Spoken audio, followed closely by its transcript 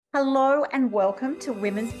Hello and welcome to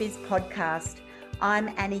Women's Biz Podcast. I'm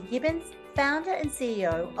Annie Gibbins, founder and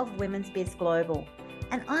CEO of Women's Biz Global,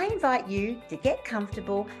 and I invite you to get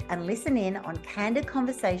comfortable and listen in on candid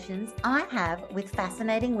conversations I have with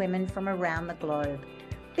fascinating women from around the globe.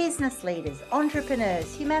 Business leaders,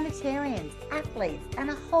 entrepreneurs, humanitarians, athletes, and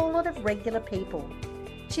a whole lot of regular people.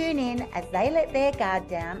 Tune in as they let their guard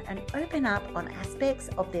down and open up on aspects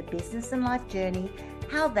of their business and life journey,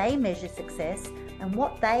 how they measure success, and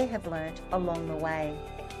what they have learned along the way.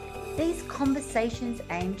 These conversations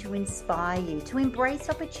aim to inspire you to embrace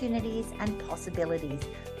opportunities and possibilities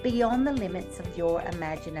beyond the limits of your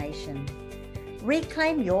imagination.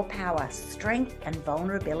 Reclaim your power, strength, and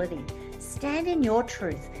vulnerability. Stand in your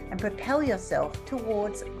truth and propel yourself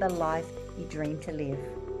towards the life you dream to live.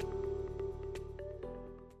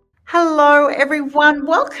 Hello, everyone.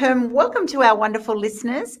 Welcome to our wonderful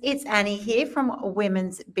listeners. It's Annie here from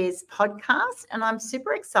Women's Biz Podcast, and I'm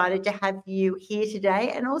super excited to have you here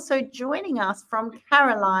today. And also joining us from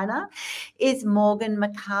Carolina is Morgan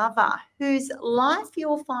McCarver, whose life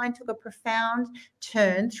you'll find took a profound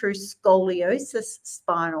turn through scoliosis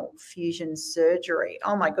spinal fusion surgery.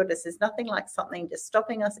 Oh my goodness, there's nothing like something just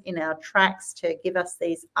stopping us in our tracks to give us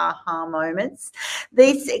these aha moments.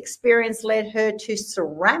 This experience led her to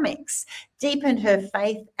ceramics, deepened her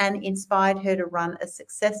faith, and inspired her to run a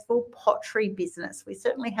successful pottery business. We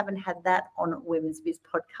certainly haven't had that on Women's Biz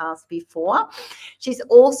Podcast before. She's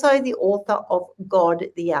also the author of God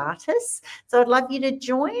the Artist. So I'd love you to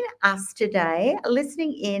join us today,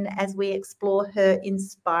 listening in as we explore her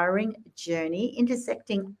inspiring journey,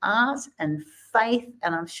 intersecting art and faith,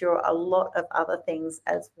 and I'm sure a lot of other things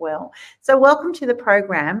as well. So welcome to the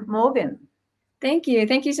program, Morgan. Thank you.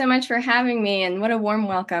 Thank you so much for having me, and what a warm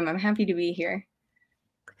welcome. I'm happy to be here.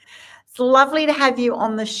 It's lovely to have you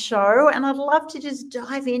on the show, and I'd love to just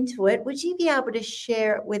dive into it. Would you be able to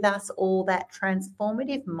share with us all that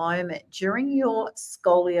transformative moment during your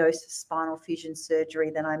scoliosis spinal fusion surgery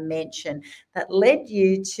that I mentioned that led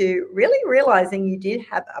you to really realizing you did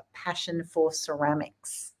have a passion for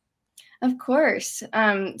ceramics? Of course.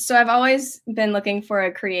 So I've always been looking for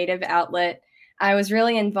a creative outlet. I was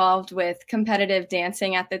really involved with competitive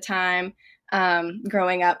dancing at the time,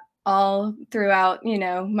 growing up. All throughout,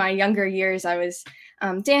 my younger years, I was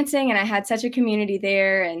dancing, and I had such a community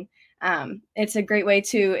there, and it's a great way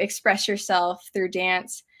to express yourself through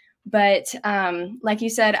dance. But like you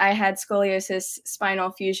said, I had scoliosis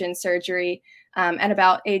spinal fusion surgery at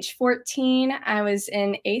about age 14. I was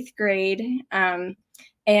in 8th grade,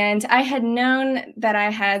 and I had known that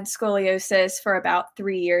I had scoliosis for about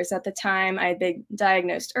 3 years at the time. I had been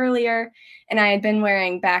diagnosed earlier, and I had been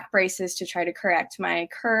wearing back braces to try to correct my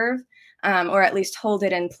curve, or at least hold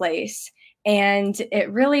it in place. And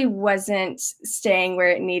it really wasn't staying where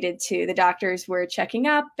it needed to. The doctors were checking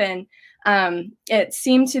up, and it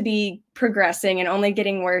seemed to be progressing and only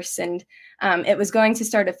getting worse. And it was going to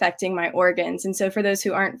start affecting my organs. And so for those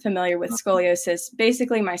who aren't familiar with scoliosis,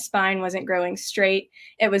 basically my spine wasn't growing straight.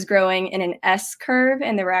 It was growing in an S curve,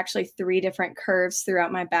 and there were actually 3 different curves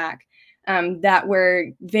throughout my back that were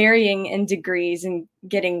varying in degrees and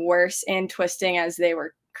getting worse and twisting as they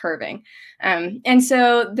were curving. And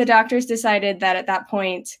so the doctors decided that at that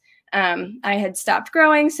point, I had stopped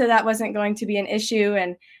growing, so that wasn't going to be an issue,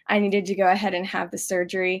 and I needed to go ahead and have the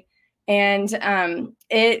surgery. And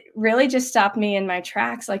it really just stopped me in my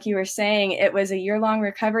tracks. Like you were saying, it was a year-long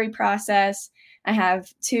recovery process. I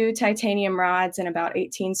have 2 titanium rods and about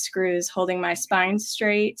 18 screws holding my spine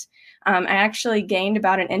straight. I actually gained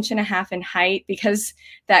about 1.5 inches in height because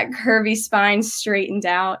that curvy spine straightened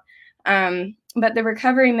out. But the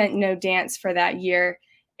recovery meant no dance for that year.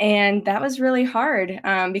 And that was really hard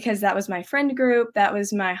because that was my friend group, that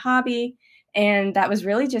was my hobby, and that was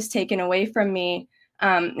really just taken away from me.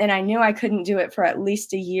 And I knew I couldn't do it for at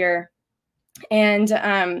least a year. And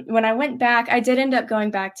when I went back, I did end up going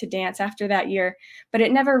back to dance after that year, but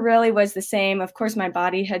it never really was the same. Of course, my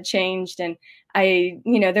body had changed, and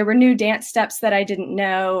there were new dance steps that I didn't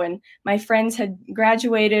know, and my friends had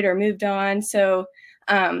graduated or moved on. So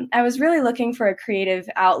I was really looking for a creative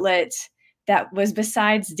outlet that was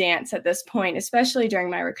besides dance at this point, especially during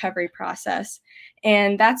my recovery process.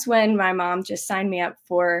 And that's when my mom just signed me up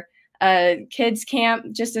for a kids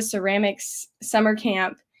camp, just a ceramics summer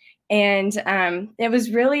camp. And it was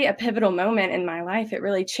really a pivotal moment in my life. It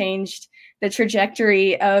really changed the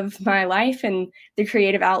trajectory of my life, and the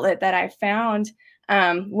creative outlet that I found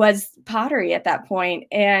was pottery at that point.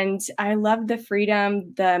 And I loved the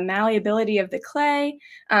freedom, the malleability of the clay.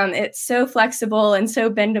 It's so flexible and so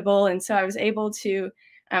bendable. And so I was able to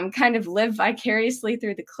kind of live vicariously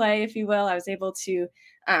through the clay, if you will. I was able to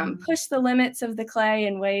push the limits of the clay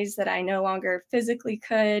in ways that I no longer physically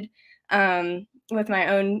could, with my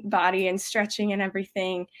own body and stretching and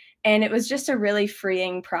everything. And it was just a really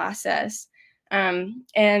freeing process.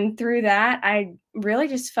 And through that, I really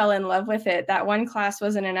just fell in love with it. That one class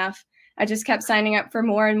wasn't enough. I just kept signing up for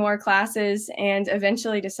more and more classes, and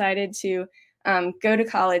eventually decided to go to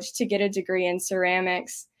college to get a degree in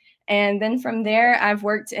ceramics. And then from there, I've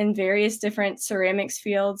worked in various different ceramics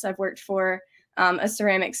fields. I've worked for a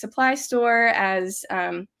ceramic supply store as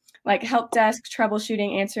like help desk,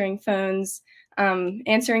 troubleshooting, answering phones,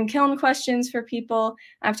 answering kiln questions for people.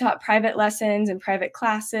 I've taught private lessons and private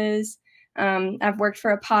classes. I've worked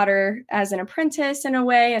for a potter as an apprentice in a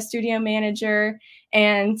way, a studio manager.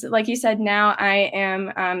 And like you said, now I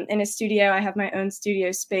am in a studio. I have my own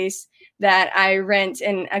studio space that I rent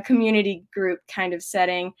in a community group kind of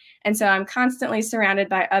setting. And so I'm constantly surrounded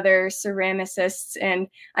by other ceramicists, and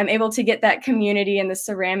I'm able to get that community in the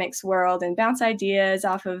ceramics world and bounce ideas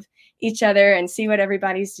off of each other and see what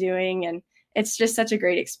everybody's doing. And it's just such a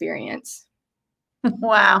great experience.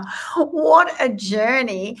 Wow, what a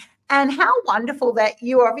journey. And how wonderful that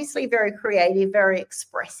you're obviously very creative, very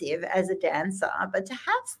expressive as a dancer, but to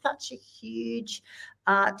have such a huge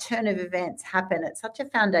turn of events happen at such a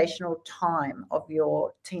foundational time of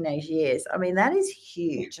your teenage years. I mean, that is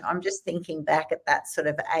huge. I'm just thinking back at that sort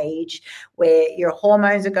of age where your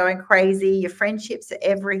hormones are going crazy, your friendships are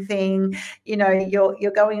everything. You know,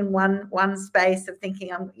 you're going in one space of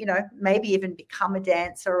thinking, I'm, you know, maybe even become a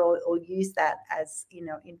dancer or use that as, you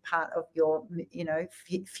know, in part of your, you know,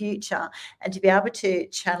 future, and to be able to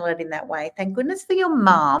channel it in that way. Thank goodness for your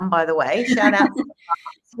mom, by the way. Shout out to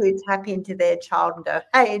who tap into their child and go,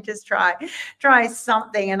 hey, just try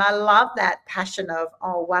something. And I love that passion of,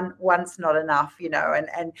 oh, one's not enough, you know,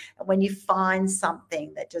 and when you find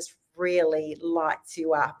something that just really lights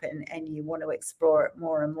you up and you want to explore it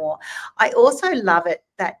more and more. I also love it,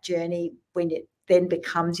 that journey when it then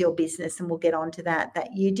becomes your business, and we'll get on to that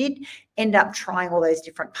you did end up trying all those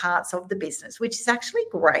different parts of the business, which is actually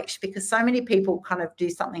great, because so many people kind of do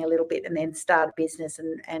something a little bit and then start a business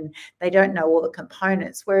and they don't know all the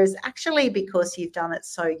components, whereas actually because you've done it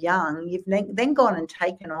so young, you've then gone and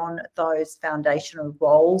taken on those foundational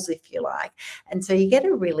roles, if you like, and so you get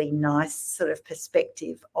a really nice sort of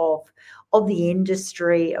perspective of the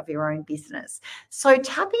industry, of your own business. So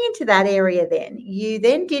tapping into that area, then you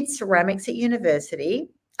then did ceramics at university.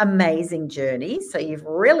 Amazing journey. So you've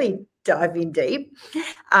really dove in deep.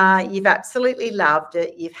 You've absolutely loved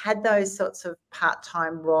it. You've had those sorts of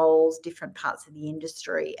part-time roles, different parts of the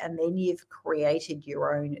industry, and then you've created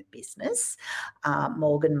your own business,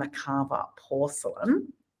 Morgan McCarver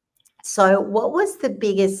Porcelain. So what was the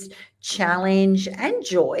biggest challenge and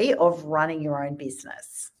joy of running your own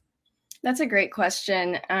business? That's a great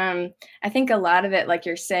question. I think a lot of it, like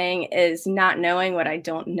you're saying, is not knowing what I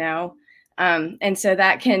don't know. And so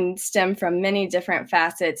that can stem from many different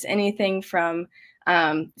facets, anything from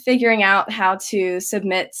figuring out how to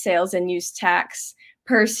submit sales and use tax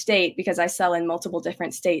per state, because I sell in multiple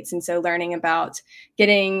different states. And so learning about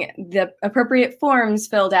getting the appropriate forms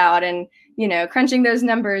filled out and, you know, crunching those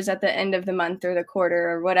numbers at the end of the month or the quarter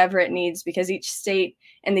or whatever it needs, because each state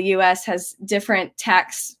in the US has different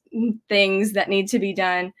tax things that need to be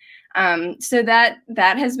done. So that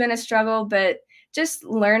has been a struggle, but just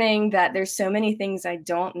learning that there's so many things I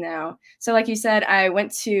don't know. So like you said, I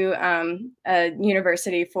went to a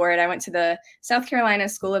university for it. I went to the South Carolina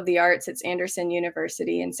School of the Arts. It's Anderson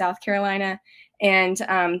University in South Carolina. And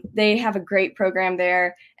they have a great program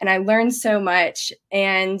there. And I learned so much.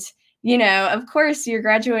 And, you know, of course, you're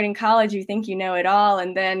graduating college, you think you know it all.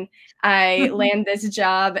 And then I land this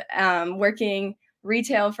job working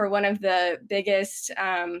retail for one of the biggest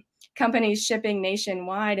companies shipping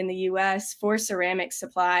nationwide in the US for ceramic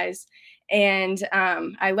supplies. And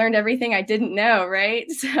I learned everything I didn't know, right?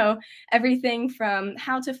 So everything from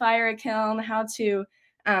how to fire a kiln, how to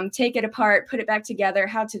take it apart, put it back together,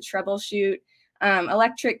 how to troubleshoot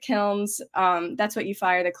electric kilns. That's what you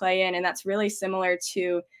fire the clay in. And that's really similar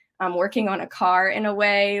to working on a car in a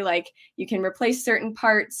way. Like you can replace certain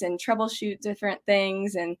parts and troubleshoot different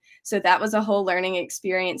things. And so that was a whole learning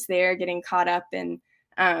experience there, getting caught up in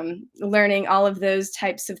learning all of those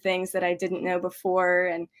types of things that I didn't know before,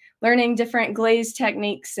 and learning different glaze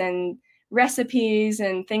techniques and recipes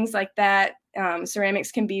and things like that.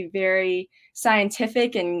 Ceramics can be very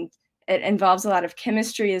scientific, and it involves a lot of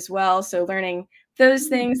chemistry as well. So learning those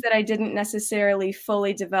things that I didn't necessarily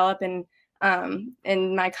fully develop in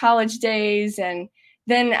my college days. And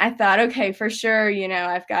then I thought, okay, for sure, you know,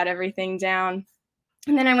 I've got everything down.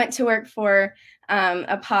 And then I went to work for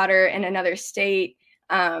a potter in another state.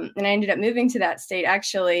 And I ended up moving to that state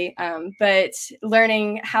actually. But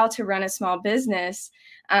learning how to run a small business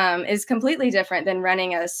is completely different than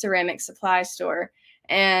running a ceramic supply store.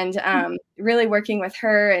 And really working with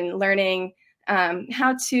her and learning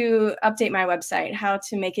how to update my website, how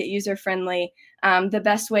to make it user-friendly, the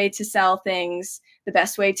best way to sell things, the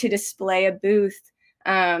best way to display a booth,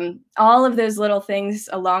 all of those little things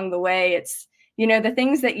along the way. It's, the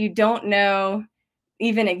things that you don't know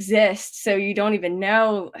even exist, so you don't even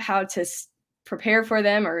know how to prepare for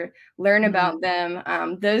them or learn about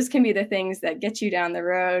them. Those can be the things that get you down the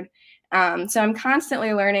road. So I'm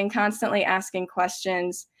constantly learning, constantly asking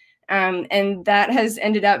questions, and that has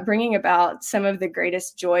ended up bringing about some of the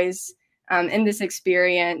greatest joys in this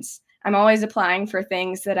experience. I'm always applying for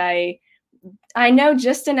things that I know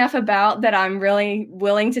just enough about that I'm really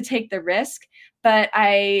willing to take the risk, but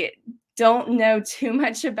I don't know too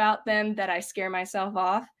much about them that I scare myself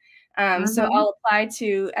off. So I'll apply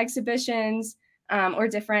to exhibitions or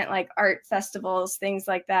different like art festivals, things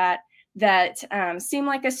like that, that seem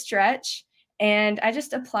like a stretch. And I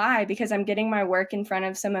just apply because I'm getting my work in front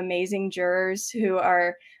of some amazing jurors who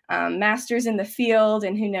are masters in the field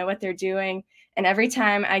and who know what they're doing. And every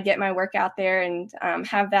time I get my work out there and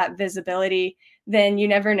have that visibility, then you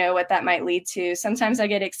never know what that might lead to. Sometimes I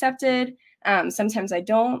get accepted. Sometimes I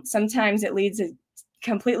don't. Sometimes it leads a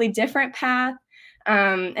completely different path.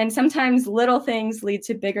 And sometimes little things lead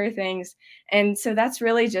to bigger things. And so that's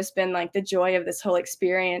really just been like the joy of this whole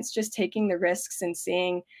experience, just taking the risks and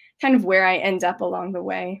seeing kind of where I end up along the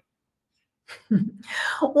way.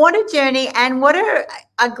 What a journey, and what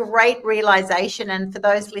a great realization. And for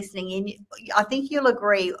those listening in, I think you'll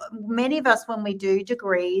agree, many of us, when we do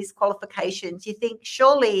degrees, qualifications, you think,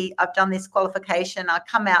 surely I've done this qualification, I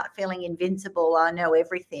come out feeling invincible, I know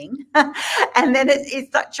everything. And then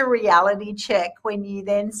it's such a reality check when you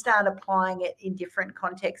then start applying it in different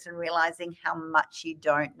contexts and realizing how much you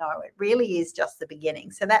don't know. It really is just the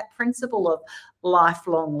beginning. So that principle of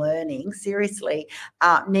lifelong learning, seriously,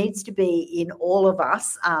 needs to be in all of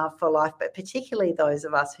us for life, but particularly those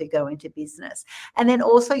of us who go into business. And then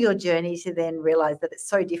also your journey to then realize that it's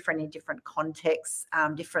so different in different contexts,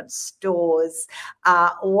 different stores.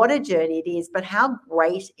 What a journey it is, but how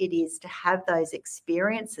great it is to have those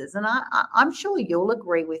experiences. And I'm sure you'll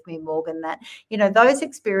agree with me, Morgan, that, those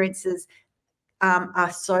experiences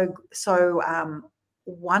are so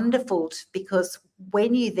wonderful, because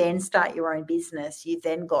when you then start your own business, you've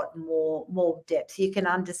then got more depth. You can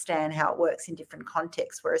understand how it works in different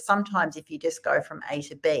contexts, whereas sometimes if you just go from A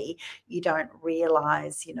to B, you don't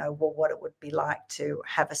realize, what it would be like to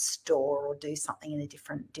have a store or do something in a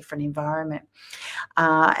different environment.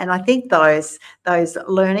 And I think those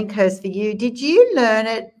learning curves for you, did you learn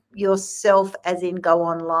it yourself, as in go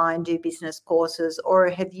online, do business courses, or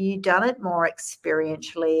have you done it more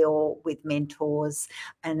experientially or with mentors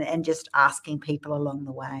and just asking people along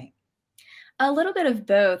the way? A little bit of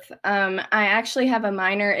both. I actually have a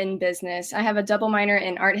minor in business. I have a double minor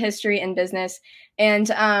in art history and business. And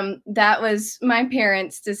that was my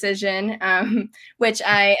parents' decision, which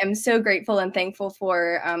I am so grateful and thankful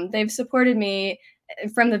for. They've supported me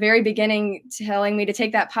from the very beginning, telling me to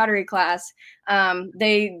take that pottery class.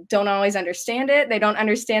 They don't always understand it. They don't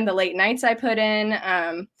understand the late nights I put in.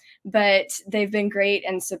 But they've been great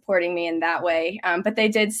in supporting me in that way. But they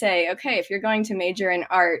did say, okay, if you're going to major in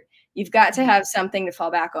art, you've got to have something to fall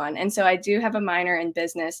back on. And so I do have a minor in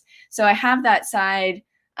business. So I have that side,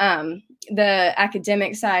 the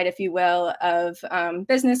academic side, if you will, of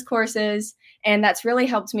business courses. And that's really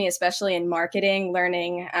helped me, especially in marketing,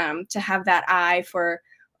 learning to have that eye for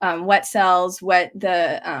what sells, what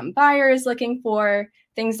the buyer is looking for,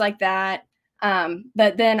 things like that.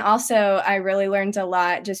 But then also I really learned a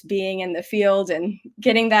lot just being in the field and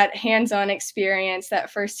getting that hands-on experience, that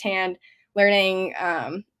firsthand learning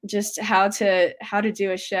just how to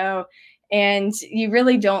do a show. And you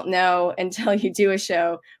really don't know until you do a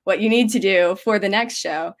show what you need to do for the next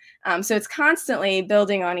show. So it's constantly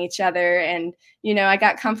building on each other. And, I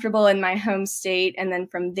got comfortable in my home state. And then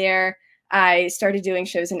from there, I started doing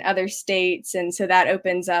shows in other states. And so that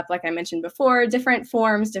opens up, like I mentioned before, different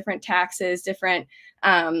forms, different taxes, different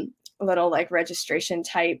little like registration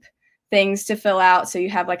type things to fill out. So you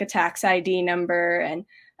have like a tax ID number, and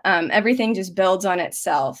everything just builds on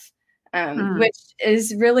itself, which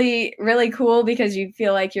is really, really cool, because you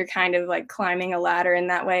feel like you're kind of like climbing a ladder in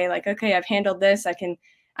that way. Like, okay, I've handled this.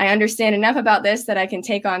 I understand enough about this that I can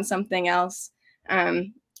take on something else.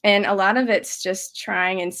 And a lot of it's just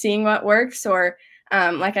trying and seeing what works, or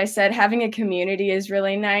like I said, having a community is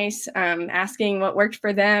really nice, asking what worked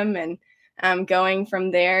for them and going from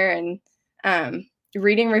there. And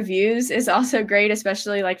Reading reviews is also great,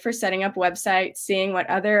 especially like for setting up websites, seeing what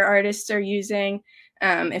other artists are using,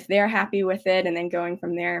 if they're happy with it, and then going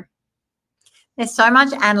from there. There's so much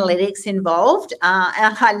analytics involved,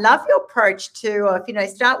 and I love your approach to,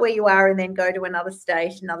 start where you are and then go to another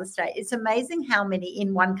state. It's amazing how many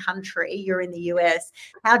in one country, you're in the US,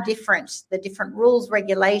 how different the different rules,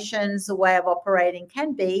 regulations, the way of operating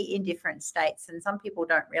can be in different states, and some people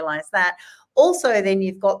don't realize that. Also, then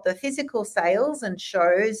you've got the physical sales and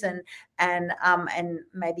shows and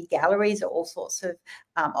maybe galleries or all sorts of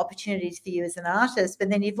opportunities for you as an artist. But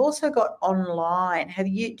then you've also got online.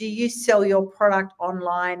 Do you sell your product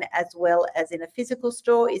online as well as in a physical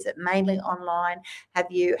store? Is it mainly online? Have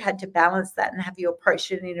you had to balance that, and have you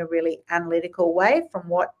approached it in a really analytical way from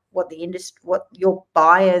what your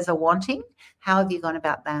buyers are wanting? How have you gone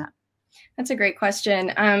about that? That's a great question.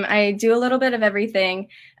 I do a little bit of everything.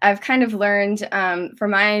 I've kind of learned for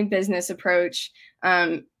my business approach,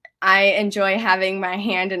 I enjoy having my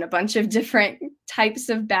hand in a bunch of different types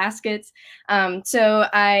of baskets. So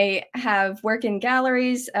I have work in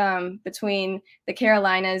galleries between the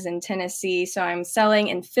Carolinas and Tennessee. So I'm selling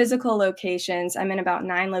in physical locations. I'm in about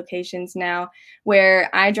 9 locations now where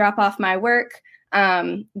I drop off my work.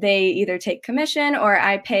 They either take commission or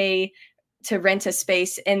I pay to rent a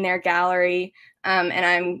space in their gallery. And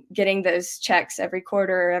I'm getting those checks every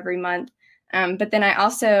quarter or every month. But then I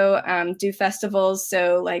also do festivals,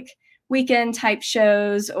 so like weekend type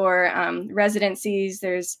shows or residencies.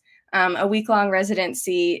 There's a week-long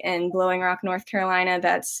residency in Blowing Rock, North Carolina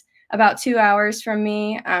that's about 2 hours from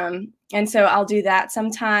me. And so I'll do that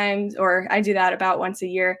sometimes, or I do that about once a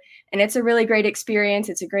year. And it's a really great experience.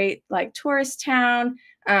 It's a great like tourist town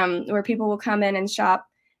where people will come in and shop.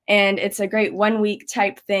 And it's a great 1 week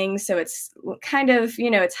type thing. So it's kind of,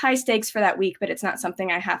 it's high stakes for that week, but it's not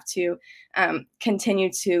something I have to continue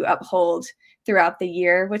to uphold throughout the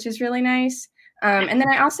year, which is really nice. And then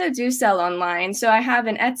I also do sell online. So I have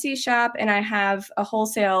an Etsy shop and I have a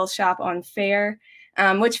wholesale shop on Faire,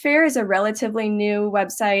 which Faire is a relatively new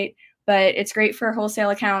website, but it's great for wholesale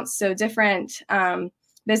accounts. So different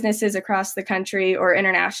businesses across the country or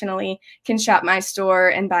internationally can shop my store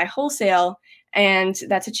and buy wholesale. And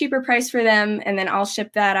that's a cheaper price for them. And then I'll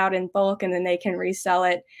ship that out in bulk and then they can resell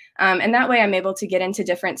it. And that way I'm able to get into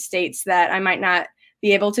different states that I might not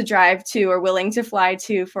be able to drive to or willing to fly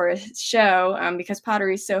to for a show because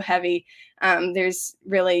pottery is so heavy. There's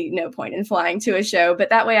really no point in flying to a show. But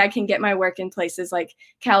that way I can get my work in places like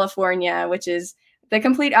California, which is the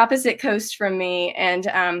complete opposite coast from me,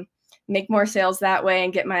 and make more sales that way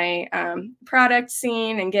and get my product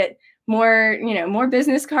seen and get more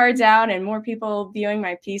business cards out and more people viewing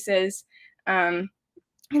my pieces.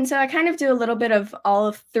 And so I kind of do a little bit of all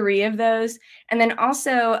of 3 of those. And then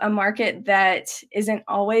also a market that isn't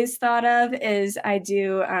always thought of is I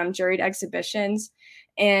do juried exhibitions.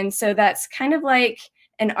 And so that's kind of like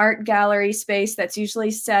an art gallery space that's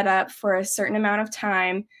usually set up for a certain amount of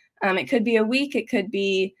time. It could be a week, it could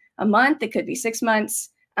be a month, it could be 6 months.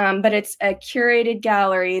 But it's a curated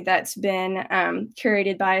gallery that's been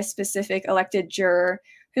curated by a specific elected juror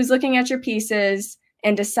who's looking at your pieces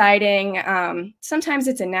and deciding, sometimes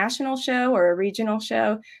it's a national show or a regional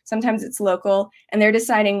show, sometimes it's local, and they're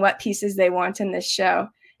deciding what pieces they want in this show.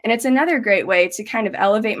 And it's another great way to kind of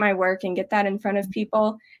elevate my work and get that in front of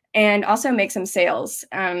people and also make some sales.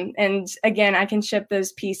 And again, I can ship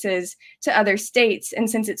those pieces to other states. And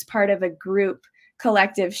since it's part of a group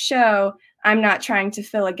collective show, I'm not trying to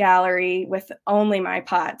fill a gallery with only my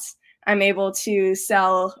pots. I'm able to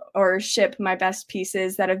sell or ship my best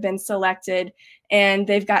pieces that have been selected, and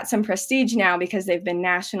they've got some prestige now because they've been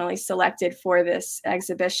nationally selected for this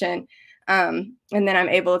exhibition. And then I'm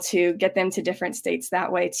able to get them to different states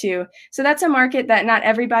that way too. So that's a market that not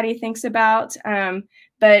everybody thinks about,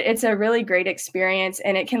 but it's a really great experience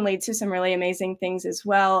and it can lead to some really amazing things as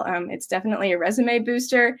well. It's definitely a resume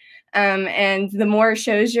booster. And the more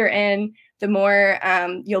shows you're in, the more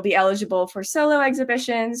you'll be eligible for solo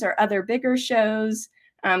exhibitions or other bigger shows.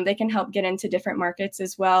 They can help get into different markets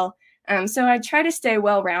as well. So I try to stay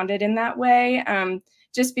well-rounded in that way,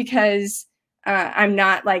 just because I'm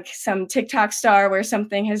not like some TikTok star where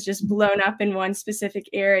something has just blown up in one specific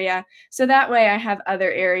area. So that way I have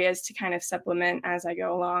other areas to kind of supplement as I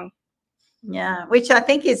go along. Yeah, which I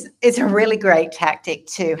think is a really great tactic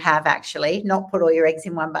to have, actually, not put all your eggs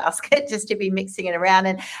in one basket, just to be mixing it around.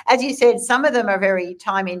 And as you said, some of them are very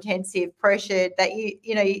time intensive, pressured, that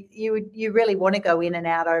you really want to go in and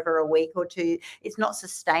out over a week or two. It's not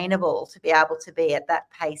sustainable to be able to be at that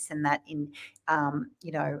pace and that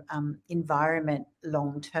environment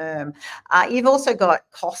long term. You've also got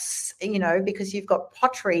costs, because you've got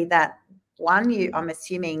pottery that I'm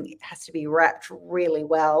assuming it has to be wrapped really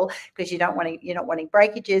well because you're not wanting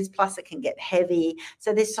breakages. Plus, it can get heavy.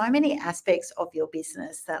 So there's so many aspects of your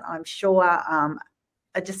business that I'm sure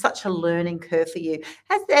are just such a learning curve for you.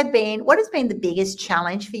 What has been the biggest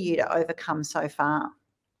challenge for you to overcome so far?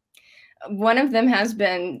 One of them has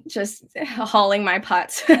been just hauling my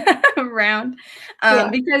pots around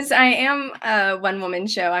because I am a one-woman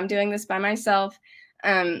show. I'm doing this by myself.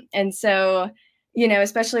 And so,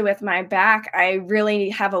 especially with my back, I really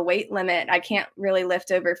have a weight limit. I can't really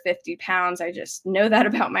lift over 50 pounds. I just know that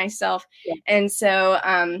about myself. Yeah. And so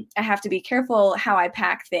I have to be careful how I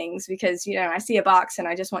pack things because, I see a box and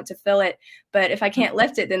I just want to fill it. But if I can't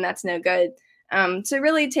lift it, then that's no good. So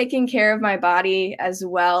really taking care of my body as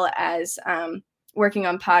well as working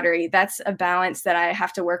on pottery. That's a balance that I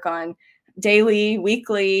have to work on daily,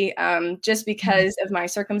 weekly, just because of my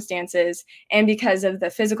circumstances and because of the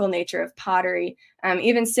physical nature of pottery.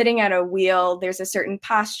 Even sitting at a wheel, there's a certain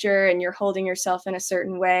posture and you're holding yourself in a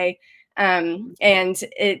certain way. And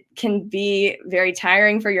it can be very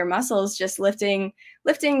tiring for your muscles, just lifting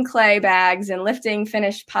clay bags and lifting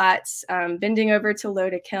finished pots, bending over to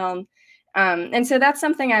load a kiln. And so that's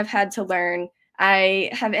something I've had to learn. I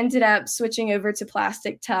have ended up switching over to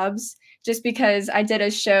plastic tubs just because I did a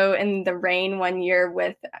show in the rain one year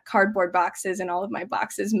with cardboard boxes and all of my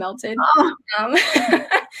boxes melted.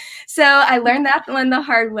 So I learned that one the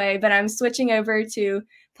hard way, but I'm switching over to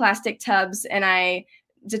plastic tubs and I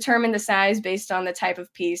determine the size based on the type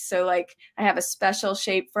of piece. So like I have a special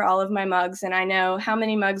shape for all of my mugs and I know how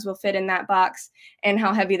many mugs will fit in that box and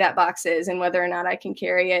how heavy that box is and whether or not I can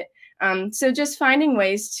carry it. So just finding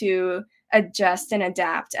ways to adjust and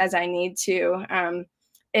adapt as I need to.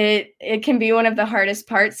 It can be one of the hardest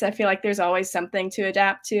parts. I feel like there's always something to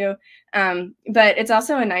adapt to. But it's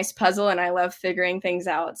also a nice puzzle and I love figuring things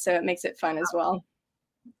out. So it makes it fun as well.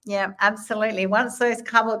 Yeah, absolutely. Once those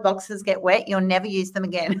cardboard boxes get wet, you'll never use them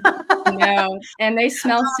again. No, and they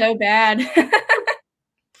smell so bad.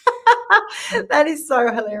 That is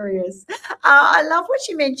so hilarious. I love what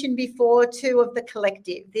you mentioned before too of the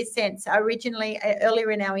collective, this sense. Originally,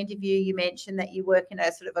 earlier in our interview, you mentioned that you work in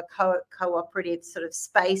a sort of a cooperative sort of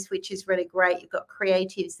space, which is really great. You've got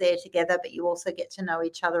creatives there together, but you also get to know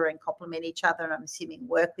each other and complement each other, and I'm assuming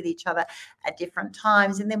work with each other at different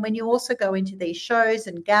times. And then when you also go into these shows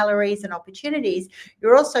and galleries and opportunities,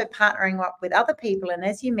 you're also partnering up with other people. And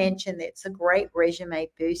as you mentioned, it's a great resume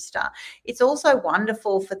booster. It's also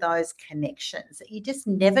wonderful for those connections. You just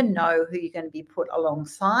never know who you're going to be put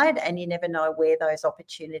alongside, and you never know where those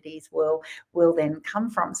opportunities will then come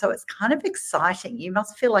from. So it's kind of exciting. You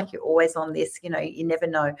must feel like you're always on this, you never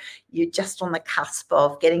know. You're just on the cusp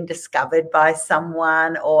of getting discovered by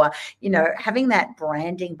someone or, having that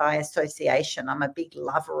branding by association. I'm a big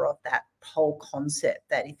lover of that whole concept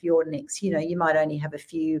that if you're next, you might only have a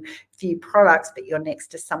few products, but you're next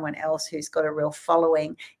to someone else who's got a real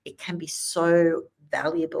following. It can be so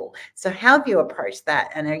valuable. So how have you approached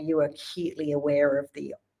that? And are you acutely aware of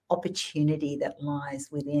the opportunity that lies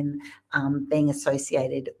within being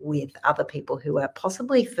associated with other people who are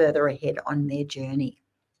possibly further ahead on their journey?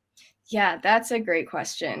 Yeah, that's a great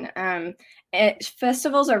question.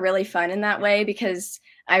 Festivals are really fun in that way because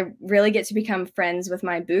I really get to become friends with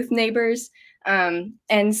my booth neighbors.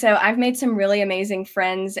 And so I've made some really amazing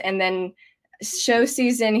friends. And then show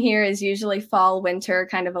season here is usually fall, winter,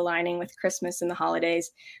 kind of aligning with Christmas and the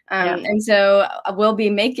holidays. And so we'll be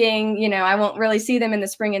making, I won't really see them in the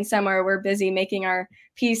spring and summer. We're busy making our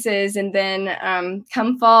pieces. And then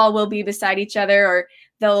come fall, we'll be beside each other, or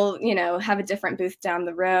they'll, have a different booth down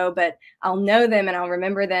the row, but I'll know them and I'll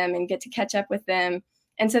remember them and get to catch up with them.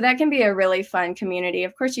 And so that can be a really fun community.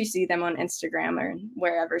 Of course, you see them on Instagram or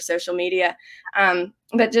wherever, social media.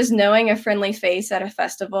 But just knowing a friendly face at a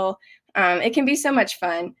festival, it can be so much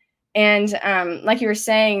fun. And like you were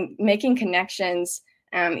saying, making connections.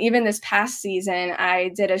 Even this past season,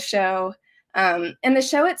 I did a show. And the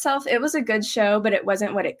show itself, it was a good show, but it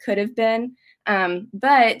wasn't what it could have been.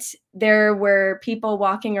 But there were people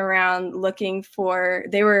walking around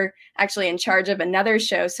they were actually in charge of another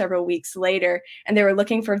show several weeks later, and they were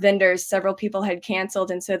looking for vendors. Several people had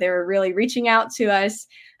canceled. And so they were really reaching out to us,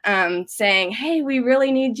 saying, hey, we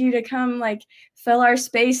really need you to come fill our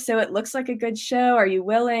space so it looks like a good show. Are you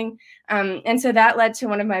willing? And so that led to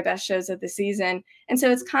one of my best shows of the season. And so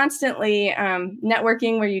it's constantly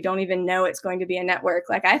networking where you don't even know it's going to be a network.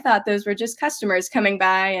 I thought those were just customers coming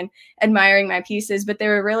by and admiring my pieces, but they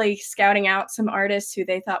were really scouting out some artists who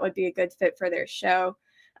they thought would be a good fit for their show.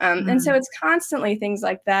 And so it's constantly things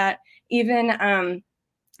like that. Even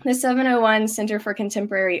the 701 Center for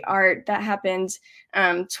Contemporary Art that happened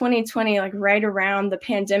 2020, like right around the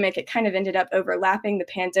pandemic. It kind of ended up overlapping the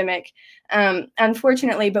pandemic,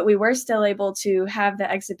 unfortunately, but we were still able to have the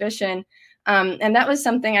exhibition. And that was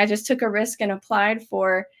something I just took a risk and applied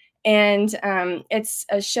for. And it's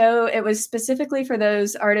a show, it was specifically for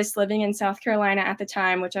those artists living in South Carolina at the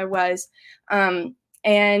time, which I was.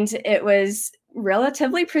 And it was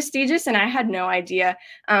relatively prestigious, and I had no idea.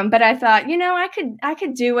 But I thought, I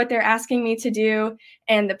could do what they're asking me to do.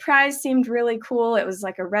 And the prize seemed really cool. It was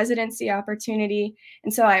like a residency opportunity.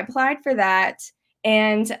 And so I applied for that.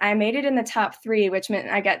 And I made it in the top 3, which meant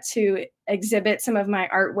I got to exhibit some of my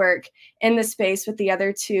artwork in the space with the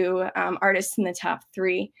other 2 artists in the top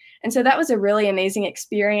 3. And so that was a really amazing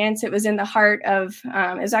experience. It was in the heart of,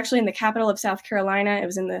 it was actually in the capital of South Carolina. It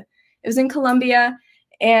was in Columbia.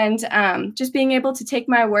 And just being able to take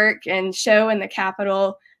my work and show in the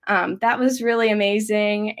Capitol, that was really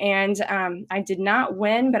amazing. And I did not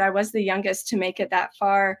win, but I was the youngest to make it that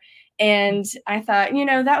far. And I thought,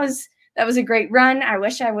 that was a great run. I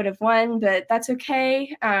wish I would have won, but that's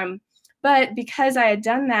okay. But because I had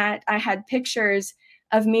done that, I had pictures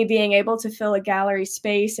of me being able to fill a gallery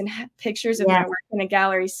space and pictures of my work in a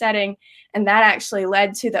gallery setting. And that actually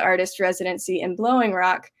led to the artist residency in Blowing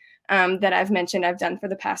Rock, that I've mentioned I've done for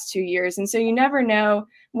the past 2 years. And so you never know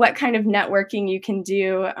what kind of networking you can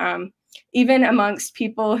do, even amongst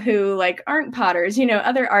people who like aren't potters,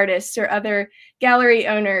 other artists or other gallery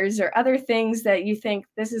owners or other things that you think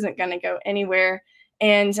this isn't going to go anywhere.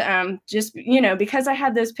 And just, because I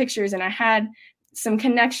had those pictures and I had some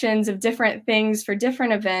connections of different things for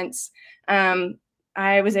different events,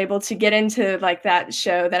 I was able to get into like that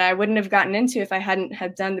show that I wouldn't have gotten into if I hadn't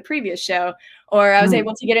had done the previous show, or I was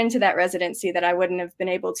able to get into that residency that I wouldn't have been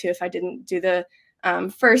able to if I didn't do the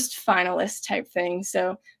first finalist type thing.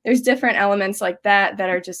 So there's different elements like that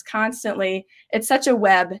are just constantly, it's such a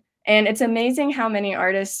web, and it's amazing how many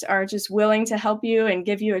artists are just willing to help you and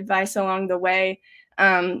give you advice along the way,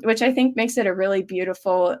 which I think makes it a really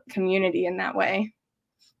beautiful community in that way.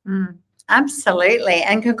 Absolutely.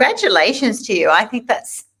 And congratulations to you. I think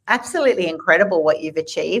that's absolutely incredible what you've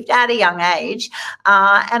achieved at a young age.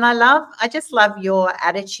 And I just love your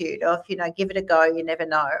attitude of, give it a go, you never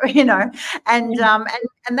know,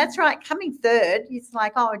 and that's right. Coming third, it's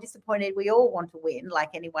like, oh, disappointed. We all want to win,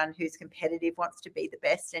 like anyone who's competitive wants to be the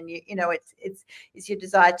best. And it's your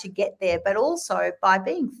desire to get there. But also by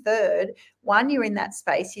being third, one, you're in that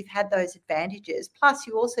space, you've had those advantages. Plus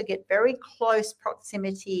you also get very close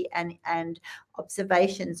proximity and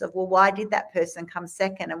observations of, well, why did that person come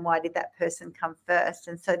second and why did that person come first?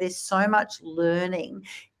 And so there's so much learning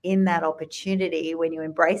in that opportunity when you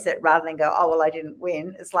embrace it, rather than go, oh, well, I didn't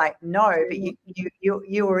win. It's like, no, but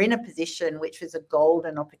you were in a position which was a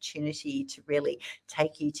golden opportunity to really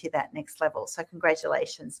take you to that next level. So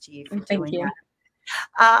congratulations to you for doing that.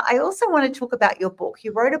 I also want to talk about your book.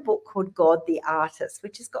 You wrote a book called God the Artist,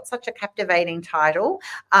 which has got such a captivating title.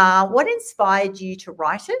 What inspired you to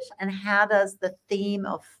write it, and how does the theme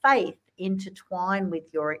of faith intertwine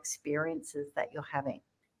with your experiences that you're having?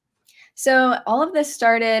 So all of this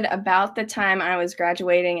started about the time I was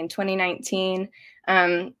graduating in 2019.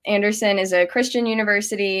 Anderson is a Christian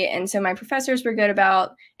university, and so my professors were good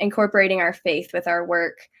about incorporating our faith with our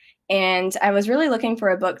work. And I was really looking for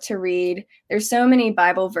a book to read. There's so many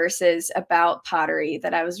Bible verses about pottery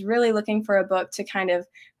that I was really looking for a book to kind of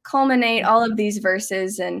culminate all of these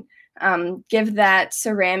verses and give that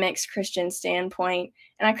ceramics Christian standpoint.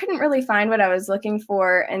 And I couldn't really find what I was looking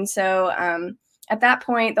for. And so at that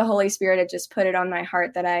point, the Holy Spirit had just put it on my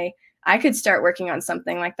heart that I could start working on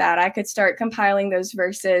something like that. I could start compiling those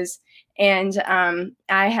verses. And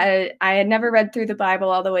I had never read through the Bible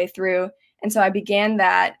all the way through. And so I began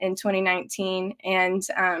that in 2019, and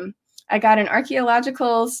I got an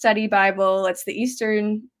archaeological study Bible. It's the it's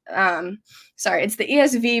the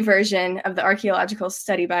ESV version of the archaeological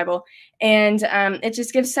study Bible. And it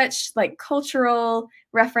just gives such like cultural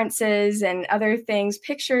references and other things,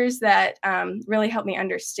 pictures that really help me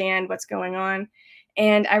understand what's going on.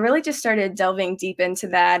 And I really just started delving deep into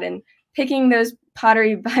that and picking those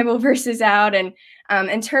pottery Bible verses out and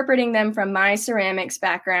interpreting them from my ceramics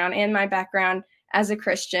background and my background as a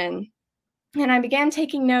Christian. And I began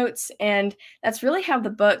taking notes, and that's really how the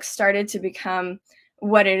book started to become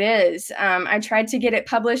what it is. I tried to get it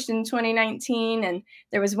published in 2019, and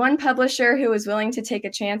there was one publisher who was willing to take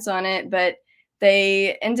a chance on it, but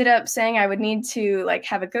they ended up saying I would need to like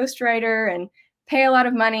have a ghostwriter and pay a lot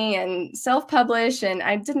of money and self-publish, and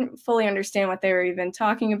I didn't fully understand what they were even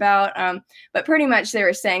talking about. But pretty much they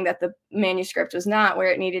were saying that the manuscript was not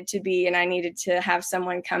where it needed to be, and I needed to have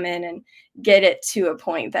someone come in and get it to a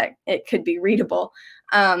point that it could be readable.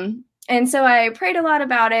 And so I prayed a lot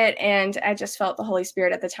about it, and I just felt the Holy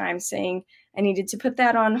Spirit at the time saying I needed to put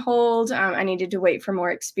that on hold. I needed to wait for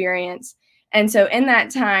more experience. And so in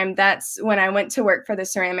that time, that's when I went to work for the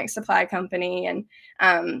ceramic supply company. And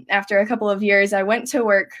after a couple of years, I went to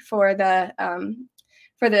work for the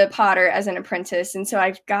potter as an apprentice. And so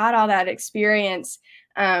I got all that experience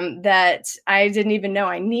that I didn't even know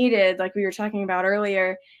I needed, like we were talking about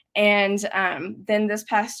earlier. And then this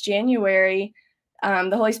past January,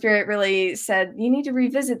 the Holy Spirit really said, you need to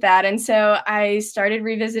revisit that. And so I started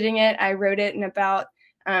revisiting it. I wrote it in about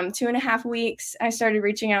 2.5 weeks. I started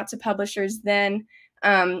reaching out to publishers then.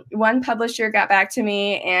 One publisher got back to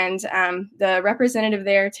me, and the representative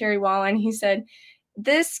there, Terry Wallen, he said,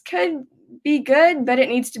 this could be good, but it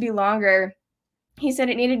needs to be longer. He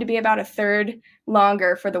said it needed to be about a third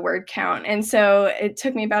longer for the word count. And so it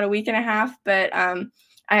took me about 1.5 weeks, but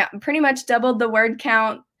I pretty much doubled the word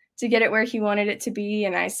count to get it where he wanted it to be.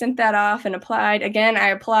 And I sent that off and applied. Again, I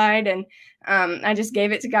applied, and I just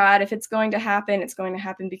gave it to God. If it's going to happen, it's going to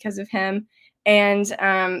happen because of him. And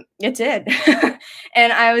it did.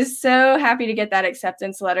 And I was so happy to get that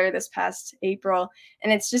acceptance letter this past April.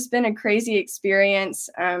 And it's just been a crazy experience.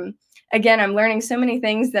 Again, I'm learning so many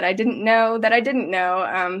things that I didn't know.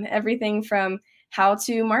 Everything from how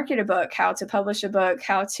to market a book, how to publish a book,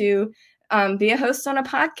 how to be a host on a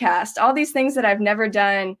podcast, all these things that I've never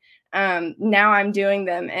done. Now I'm doing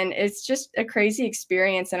them, and it's just a crazy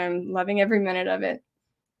experience, and I'm loving every minute of it.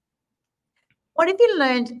 What have you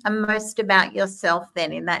learned most about yourself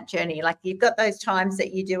then in that journey? Like, you've got those times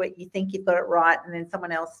that you do it, you think you've got it right, and then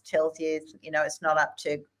someone else tells you, it's not up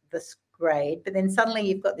to this grade, but then suddenly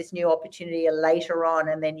you've got this new opportunity later on,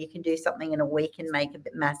 and then you can do something in a week and make a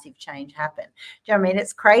massive change happen. Do you know what I mean?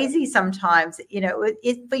 It's crazy sometimes.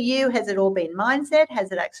 For you, has it all been mindset?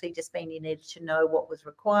 Has it actually just been you needed to know what was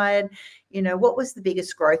required? What was the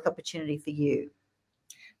biggest growth opportunity for you?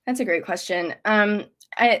 That's a great question.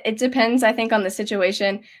 It depends, I think, on the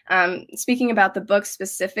situation. Speaking about the book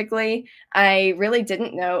specifically, I really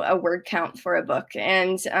didn't know a word count for a book.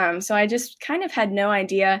 And so I just kind of had no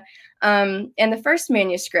idea. And the first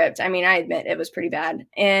manuscript, I admit it was pretty bad.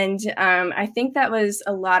 And I think that was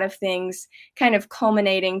a lot of things kind of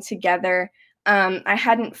culminating together. I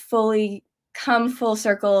hadn't fully come full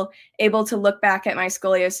circle, able to look back at my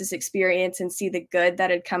scoliosis experience and see the good that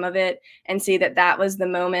had come of it, and see that that was the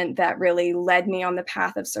moment that really led me on the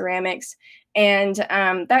path of ceramics. And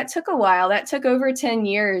that took a while. That took over 10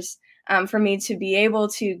 years for me to be able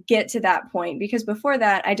to get to that point, because before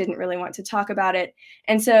that, I didn't really want to talk about it.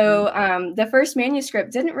 And so the first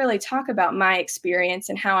manuscript didn't really talk about my experience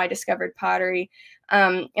and how I discovered pottery.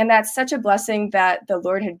 And that's such a blessing that the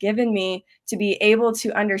Lord had given me to be able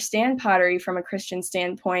to understand pottery from a Christian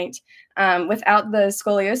standpoint. Without the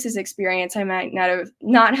scoliosis experience, I might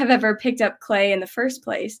not have ever picked up clay in the first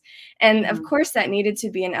place. And of course, that needed to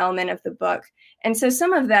be an element of the book. And so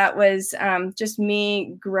some of that was just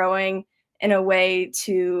me growing in a way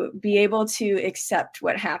to be able to accept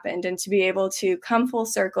what happened and to be able to come full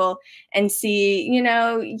circle and see,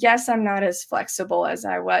 yes, I'm not as flexible as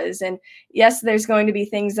I was. And yes, there's going to be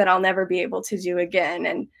things that I'll never be able to do again.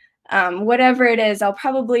 And whatever it is, I'll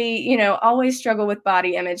probably, always struggle with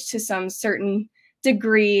body image to some certain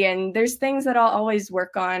degree. And there's things that I'll always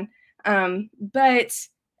work on. But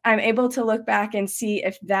I'm able to look back and see,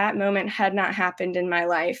 if that moment had not happened in my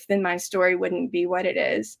life, then my story wouldn't be what it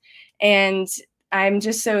is. And I'm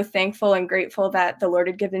just so thankful and grateful that the Lord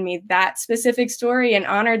had given me that specific story, and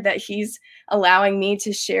honored that he's allowing me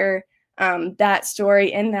to share that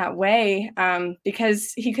story in that way,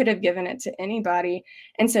 because he could have given it to anybody.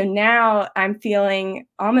 And so now I'm feeling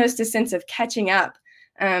almost a sense of catching up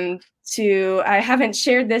I haven't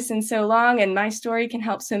shared this in so long, and my story can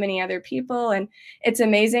help so many other people. And it's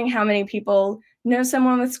amazing how many people know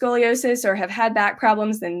someone with scoliosis or have had back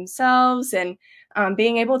problems themselves, and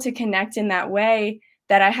being able to connect in that way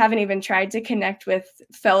that I haven't even tried to connect with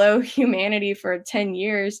fellow humanity for 10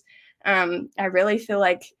 years. I really feel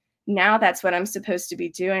like now that's what I'm supposed to be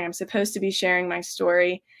doing. I'm supposed to be sharing my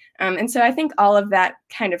story. And so I think all of that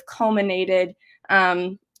kind of culminated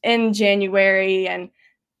in January, and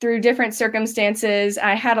through different circumstances.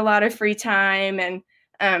 I had a lot of free time, and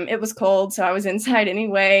it was cold, so I was inside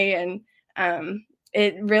anyway. And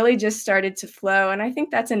it really just started to flow. And I think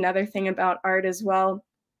that's another thing about art as well.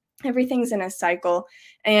 Everything's in a cycle.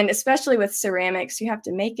 And especially with ceramics, you have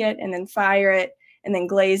to make it and then fire it. and then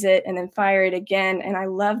glaze it and then fire it again. And I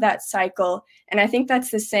love that cycle. And I think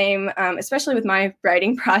that's the same, especially with my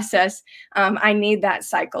writing process. I need that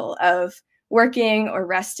cycle of working or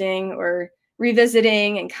resting or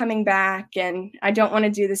revisiting and coming back. And I don't want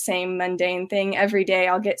to do the same mundane thing every day.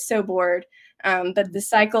 I'll get so bored. But the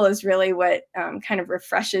cycle is really what kind of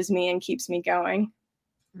refreshes me and keeps me going.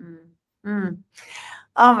 Mm.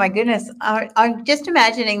 Oh my goodness. I'm just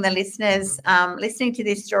imagining the listeners listening to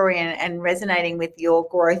this story and resonating with your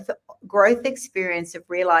growth experience of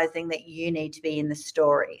realizing that you need to be in the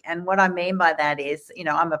story. And what I mean by that is,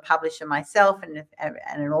 I'm a publisher myself and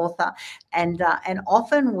an author, and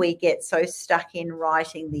often we get so stuck in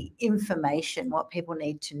writing the information, what people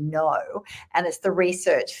need to know. And it's the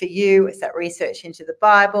research for you. It's that research into the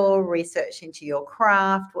Bible, research into your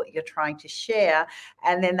craft, what you're trying to share.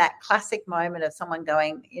 And then that classic moment of someone going,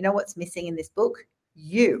 you know what's missing in this book?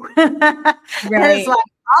 You. Right. And it's like,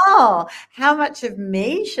 oh, how much of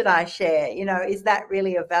me should I share? Is that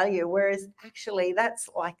really of value? Whereas actually that's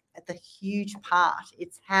like the huge part.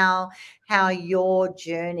 It's how your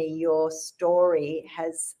journey, your story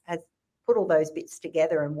has put all those bits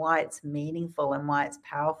together and why it's meaningful and why it's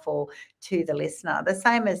powerful to the listener. The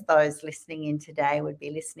same as those listening in today would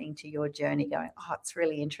be listening to your journey going, oh, it's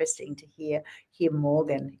really interesting to hear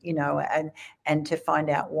Morgan, and to find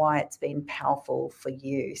out why it's been powerful for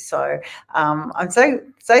you. So I'm so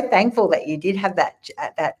thankful that you did have that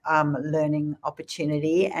learning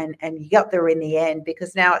opportunity and you got there in the end,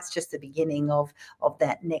 because now it's just the beginning of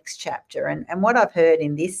that next chapter. And what I've heard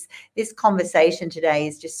in this conversation today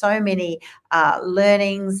is just so many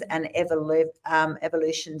learnings and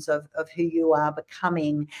evolutions of who you are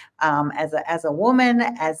becoming as a woman,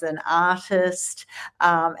 as an artist,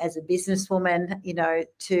 as a businesswoman,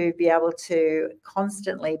 to be able to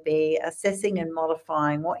constantly be assessing and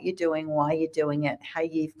modifying what you're doing, why you're doing it, how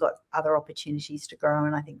you've got other opportunities to grow.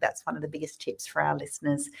 And I think that's one of the biggest tips for our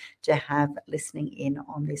listeners to have listening in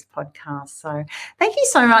on this podcast. So thank you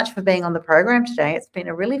so much for being on the program today. It's been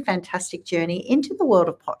a really fantastic journey into the world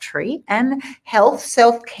of pottery and health,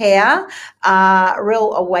 self-care,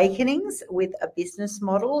 real awakenings with a business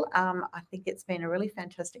model. I think it's been a really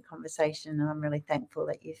fantastic conversation, and I'm really thankful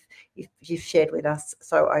that you've shared with us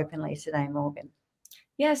so openly today, Morgan.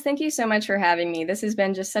 Yes, thank you so much for having me. This has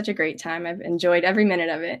been just such a great time. I've enjoyed every minute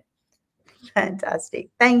of it. Fantastic.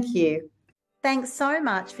 Thank you. Thanks so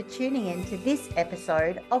much for tuning in to this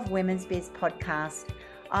episode of Women's Biz Podcast.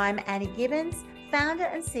 I'm Annie Gibbins, founder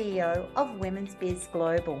and CEO of Women's Biz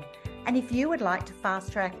Global. And if you would like to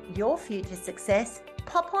fast track your future success,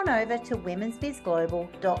 pop on over to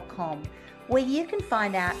womensbizglobal.com, where you can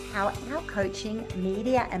find out how our coaching,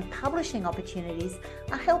 media and publishing opportunities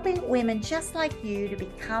are helping women just like you to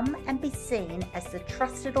become and be seen as the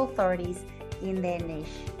trusted authorities in their niche.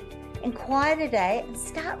 Inquire today and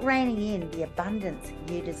start reining in the abundance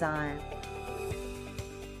you desire.